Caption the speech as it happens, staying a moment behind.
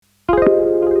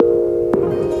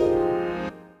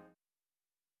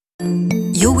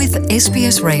You're with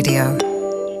SBS Radio.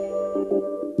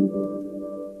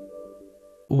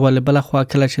 ولبل خوا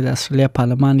کله چې د استرالیا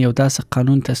پارلمان یو داسې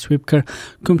قانون تصویب کړ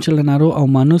کوم چې لنارو او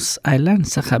مانوس آیلند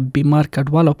څخه بیمار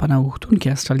کډوال او پناه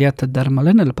غوښتونکو استرالیا ته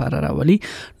درملنه لپاره راولي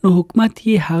نو حکومت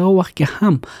یې هغه وخت کې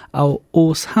هم او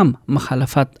اوس هم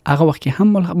مخالفت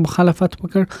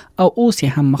وکړ او اوس یې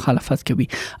هم مخالفت کوي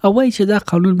او وايي چې دا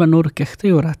قانون به نور کښته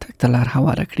او راتګ ته لار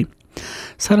هواره کړي.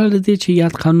 سره لدې چې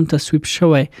یاد قانون تصویب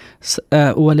شوی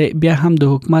ولې بیا هم د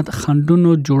حکومت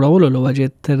خندونو جوړولو لوجه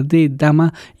تر دې دمه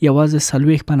یوازې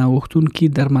سلويخ پناه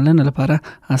غوښتونکو درملنه لپاره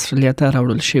استرالیا ته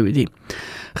راوړل شوی دي.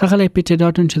 خغلی پیټر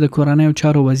ډاټن چې د کورنۍ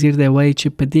چارو وزیر دی وایي چې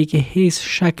په دې کې هیڅ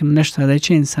شک نشته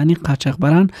چې انساني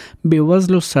قاچاقبران بې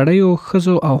وزلو سړیو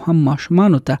خزو او هم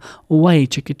ماشومان ته وایي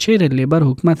چې چیرې لیبر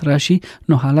حکومت راشي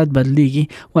نو حالت بدلیږي.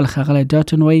 ول خغلی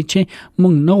ډاټن وایي چې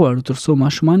موږ نه غواړو ترڅو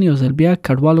ماشومان یو ځل بیا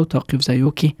کډوالو توقيف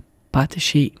ځایو کې پاتې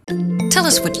شي. Tell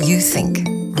us what you think.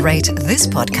 Rate this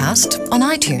podcast on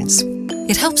iTunes.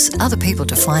 It helps other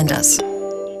people to find us.